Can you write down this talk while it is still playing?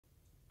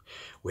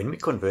When we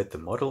convert the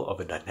model of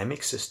a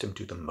dynamic system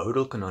to the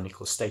modal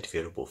canonical state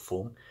variable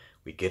form,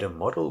 we get a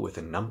model with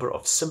a number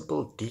of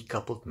simple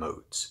decoupled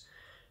modes.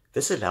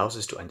 This allows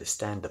us to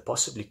understand the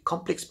possibly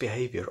complex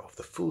behavior of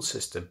the full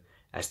system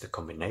as the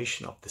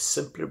combination of the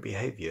simpler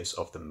behaviors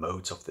of the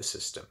modes of the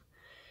system.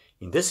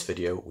 In this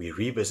video, we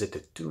revisit the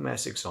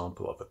 2-mass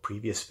example of a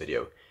previous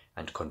video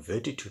and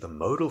convert it to the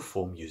modal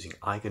form using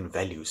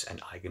eigenvalues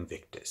and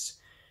eigenvectors.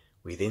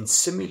 We then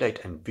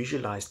simulate and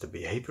visualize the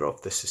behavior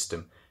of the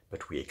system,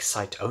 but we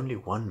excite only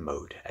one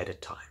mode at a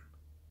time.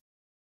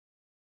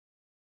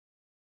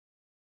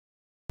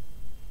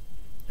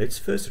 Let's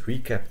first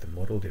recap the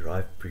model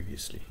derived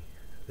previously.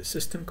 The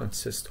system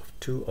consists of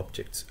two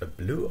objects, a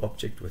blue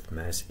object with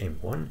mass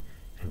m1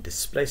 and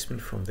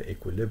displacement from the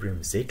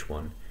equilibrium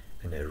z1,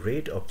 and a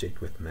red object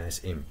with mass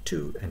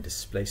m2 and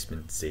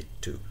displacement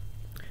z2.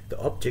 The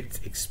objects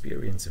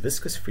experience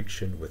viscous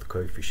friction with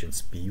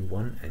coefficients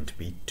b1 and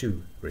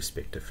b2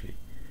 respectively.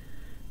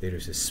 There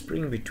is a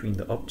spring between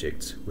the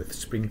objects with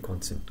spring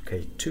constant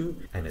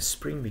k2 and a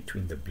spring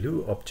between the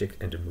blue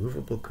object and a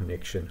movable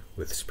connection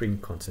with spring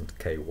constant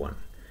k1.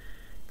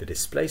 The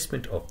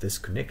displacement of this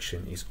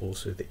connection is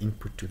also the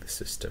input to the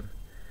system.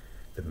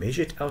 The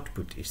measured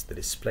output is the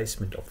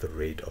displacement of the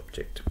red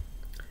object.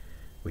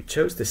 We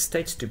chose the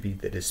states to be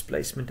the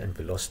displacement and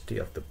velocity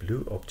of the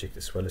blue object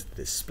as well as the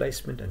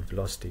displacement and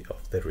velocity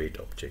of the red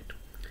object.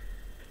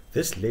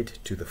 This led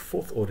to the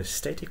fourth order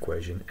state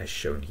equation as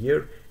shown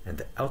here and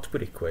the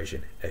output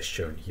equation as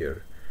shown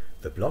here.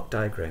 The block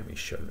diagram is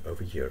shown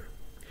over here.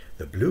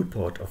 The blue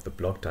part of the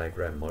block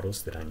diagram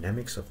models the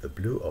dynamics of the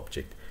blue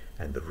object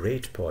and the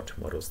red part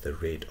models the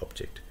red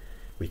object.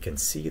 We can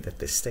see that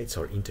the states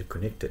are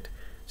interconnected,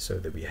 so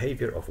the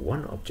behavior of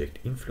one object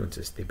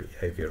influences the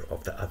behavior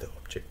of the other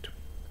object.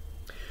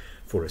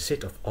 For a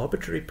set of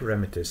arbitrary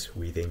parameters,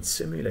 we then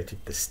simulated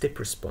the step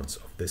response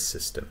of this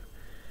system.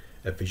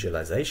 A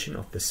visualization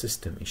of the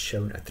system is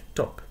shown at the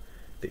top,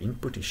 the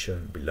input is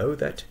shown below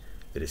that,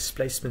 the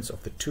displacements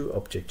of the two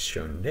objects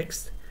shown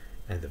next,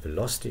 and the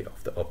velocity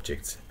of the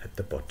objects at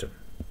the bottom.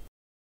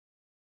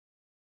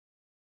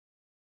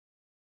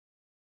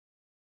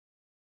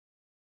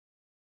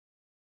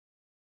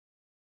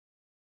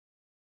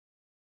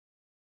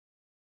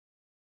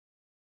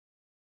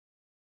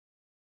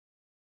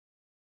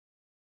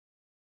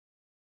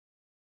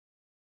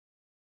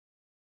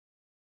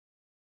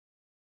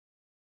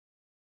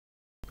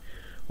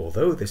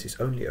 Although this is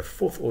only a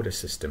fourth order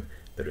system,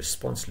 the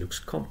response looks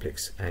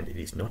complex and it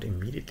is not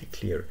immediately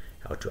clear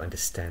how to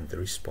understand the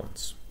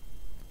response.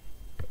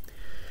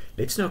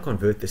 Let's now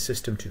convert the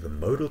system to the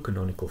modal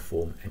canonical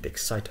form and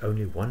excite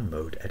only one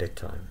mode at a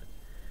time.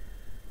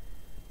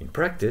 In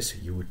practice,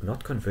 you would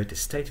not convert a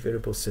state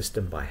variable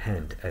system by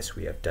hand as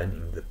we have done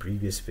in the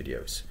previous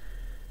videos.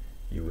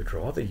 You would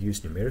rather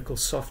use numerical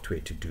software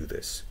to do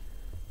this.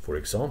 For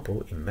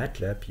example, in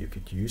MATLAB you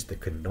could use the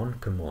canon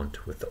command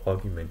with the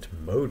argument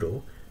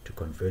modal to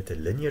convert a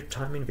linear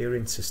time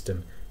invariant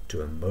system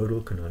to a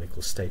modal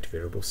canonical state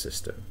variable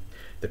system.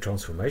 The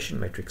transformation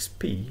matrix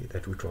P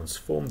that would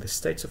transform the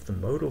states of the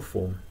modal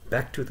form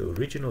back to the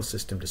original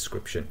system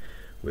description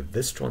with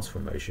this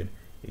transformation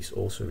is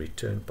also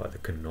returned by the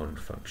canon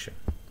function.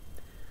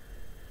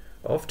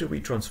 After we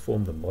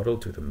transform the model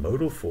to the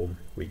modal form,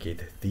 we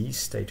get these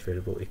state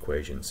variable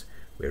equations,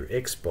 where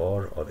x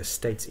bar are the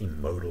states in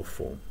modal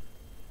form.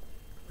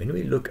 When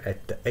we look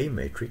at the A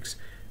matrix,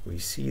 we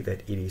see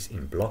that it is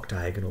in block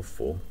diagonal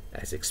form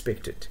as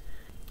expected.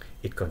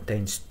 It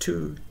contains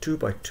two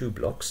 2x2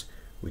 blocks,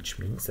 which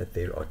means that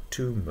there are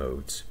two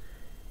modes.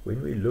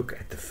 When we look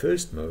at the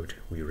first mode,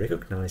 we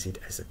recognize it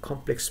as a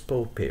complex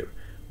pole pair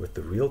with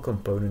the real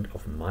component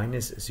of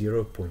minus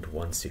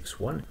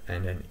 0.161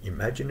 and an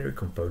imaginary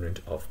component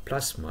of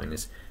plus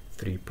minus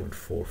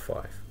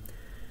 3.45.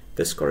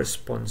 This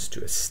corresponds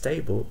to a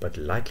stable but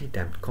lightly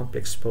damped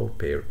complex pole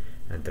pair,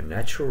 and the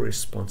natural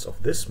response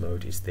of this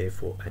mode is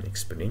therefore an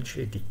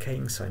exponentially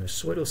decaying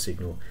sinusoidal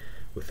signal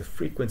with a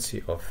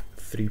frequency of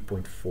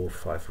 3.45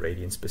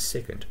 radians per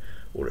second,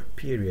 or a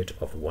period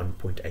of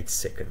 1.8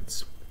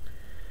 seconds.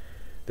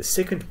 The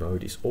second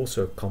mode is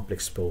also a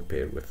complex pole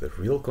pair with a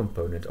real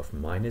component of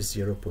minus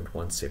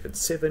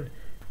 0.177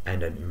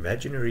 and an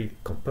imaginary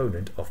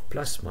component of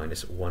plus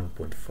minus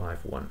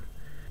 1.51.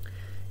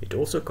 It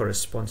also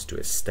corresponds to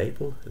a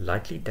stable,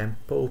 lightly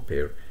damped pole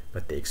pair,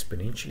 but the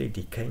exponentially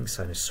decaying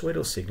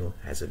sinusoidal signal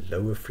has a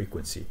lower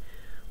frequency,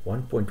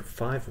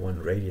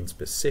 1.51 radians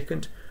per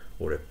second,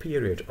 or a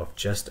period of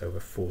just over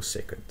 4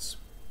 seconds.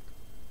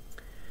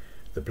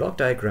 The block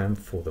diagram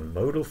for the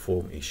modal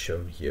form is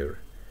shown here.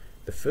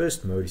 The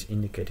first mode is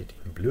indicated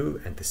in blue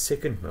and the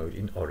second mode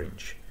in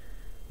orange.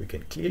 We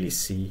can clearly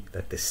see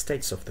that the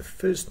states of the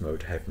first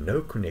mode have no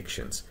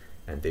connections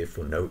and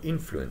therefore no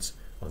influence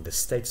on the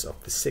states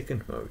of the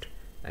second mode,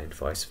 and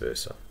vice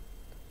versa.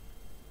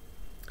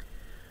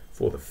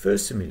 For the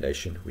first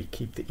simulation, we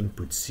keep the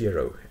input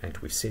 0 and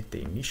we set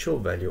the initial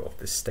value of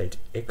the state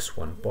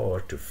x1 bar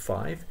to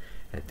 5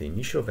 and the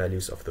initial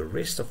values of the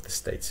rest of the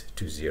states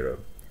to 0.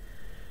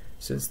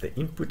 Since the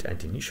input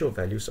and initial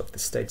values of the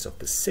states of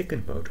the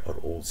second mode are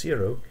all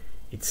 0,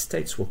 its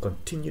states will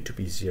continue to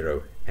be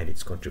 0 and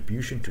its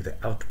contribution to the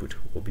output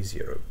will be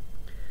 0.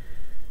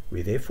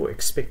 We therefore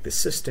expect the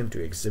system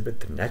to exhibit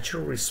the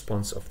natural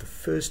response of the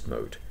first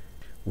mode,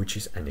 which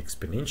is an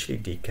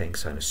exponentially decaying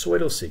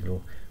sinusoidal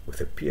signal with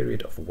a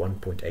period of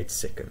 1.8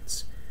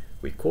 seconds.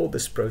 We call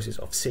this process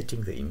of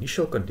setting the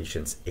initial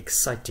conditions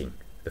exciting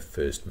the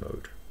first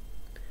mode.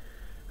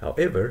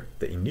 However,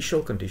 the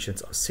initial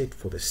conditions are set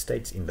for the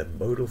states in the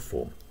modal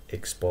form,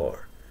 x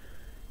bar.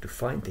 To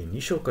find the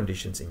initial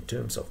conditions in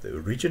terms of the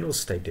original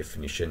state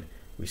definition,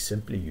 we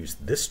simply use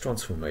this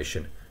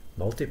transformation,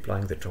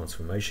 multiplying the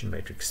transformation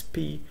matrix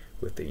P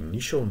with the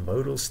initial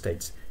modal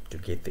states to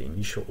get the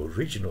initial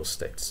original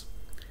states.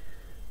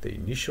 The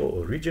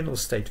initial original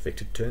state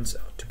vector turns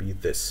out to be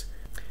this,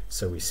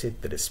 so we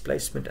set the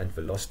displacement and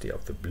velocity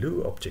of the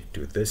blue object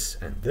to this,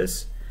 and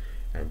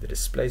the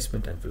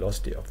displacement and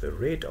velocity of the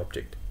red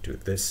object to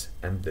this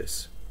and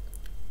this.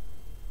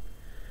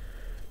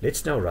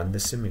 Let's now run the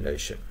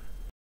simulation.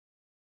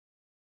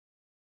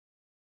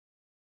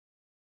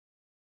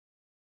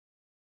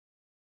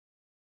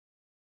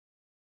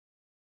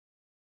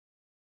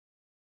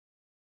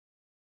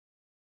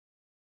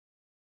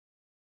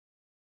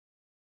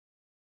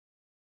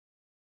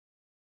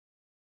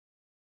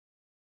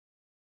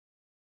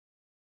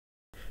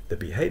 The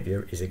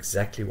behavior is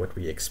exactly what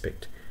we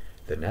expect.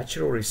 The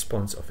natural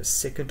response of a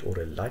second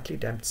order lightly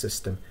damped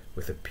system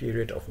with a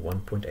period of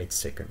 1.8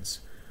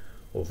 seconds.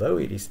 Although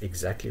it is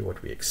exactly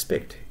what we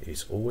expect, it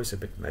is always a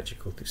bit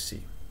magical to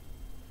see.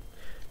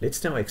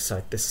 Let's now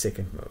excite the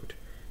second mode.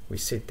 We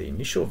set the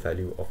initial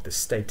value of the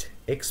state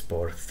x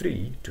bar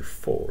 3 to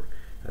 4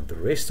 and the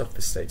rest of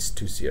the states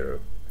to 0.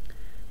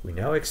 We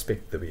now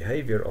expect the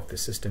behavior of the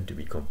system to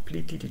be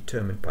completely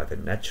determined by the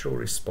natural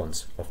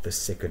response of the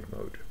second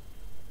mode.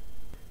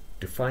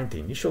 To find the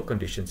initial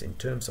conditions in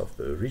terms of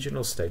the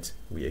original states,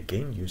 we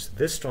again use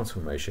this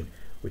transformation,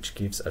 which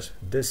gives us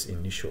this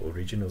initial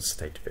original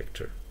state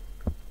vector.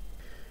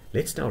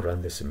 Let's now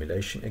run the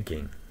simulation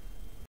again.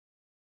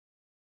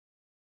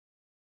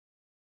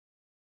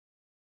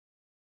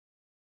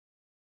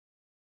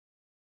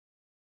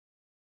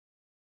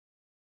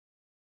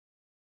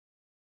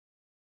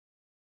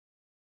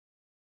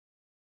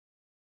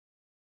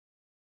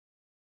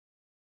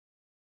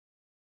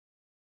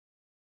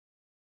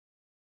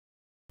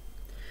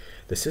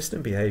 The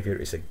system behavior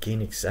is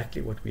again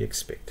exactly what we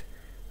expect.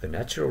 The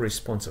natural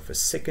response of a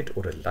second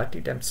order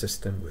lightly damped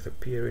system with a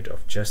period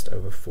of just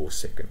over 4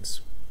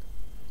 seconds.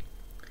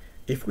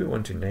 If we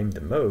want to name the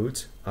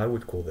modes, I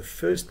would call the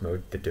first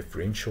mode the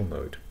differential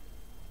mode,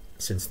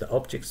 since the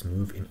objects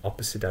move in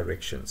opposite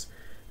directions,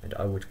 and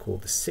I would call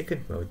the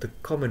second mode the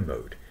common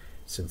mode,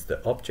 since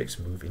the objects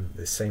move in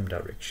the same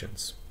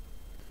directions.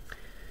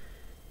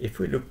 If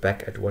we look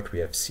back at what we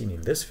have seen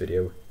in this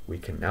video, we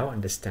can now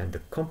understand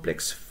the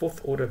complex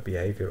fourth order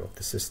behavior of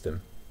the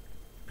system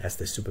as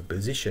the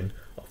superposition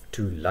of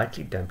two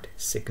lightly damped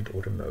second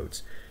order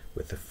modes,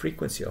 with the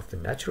frequency of the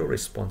natural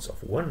response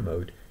of one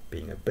mode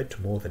being a bit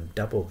more than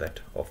double that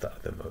of the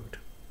other mode.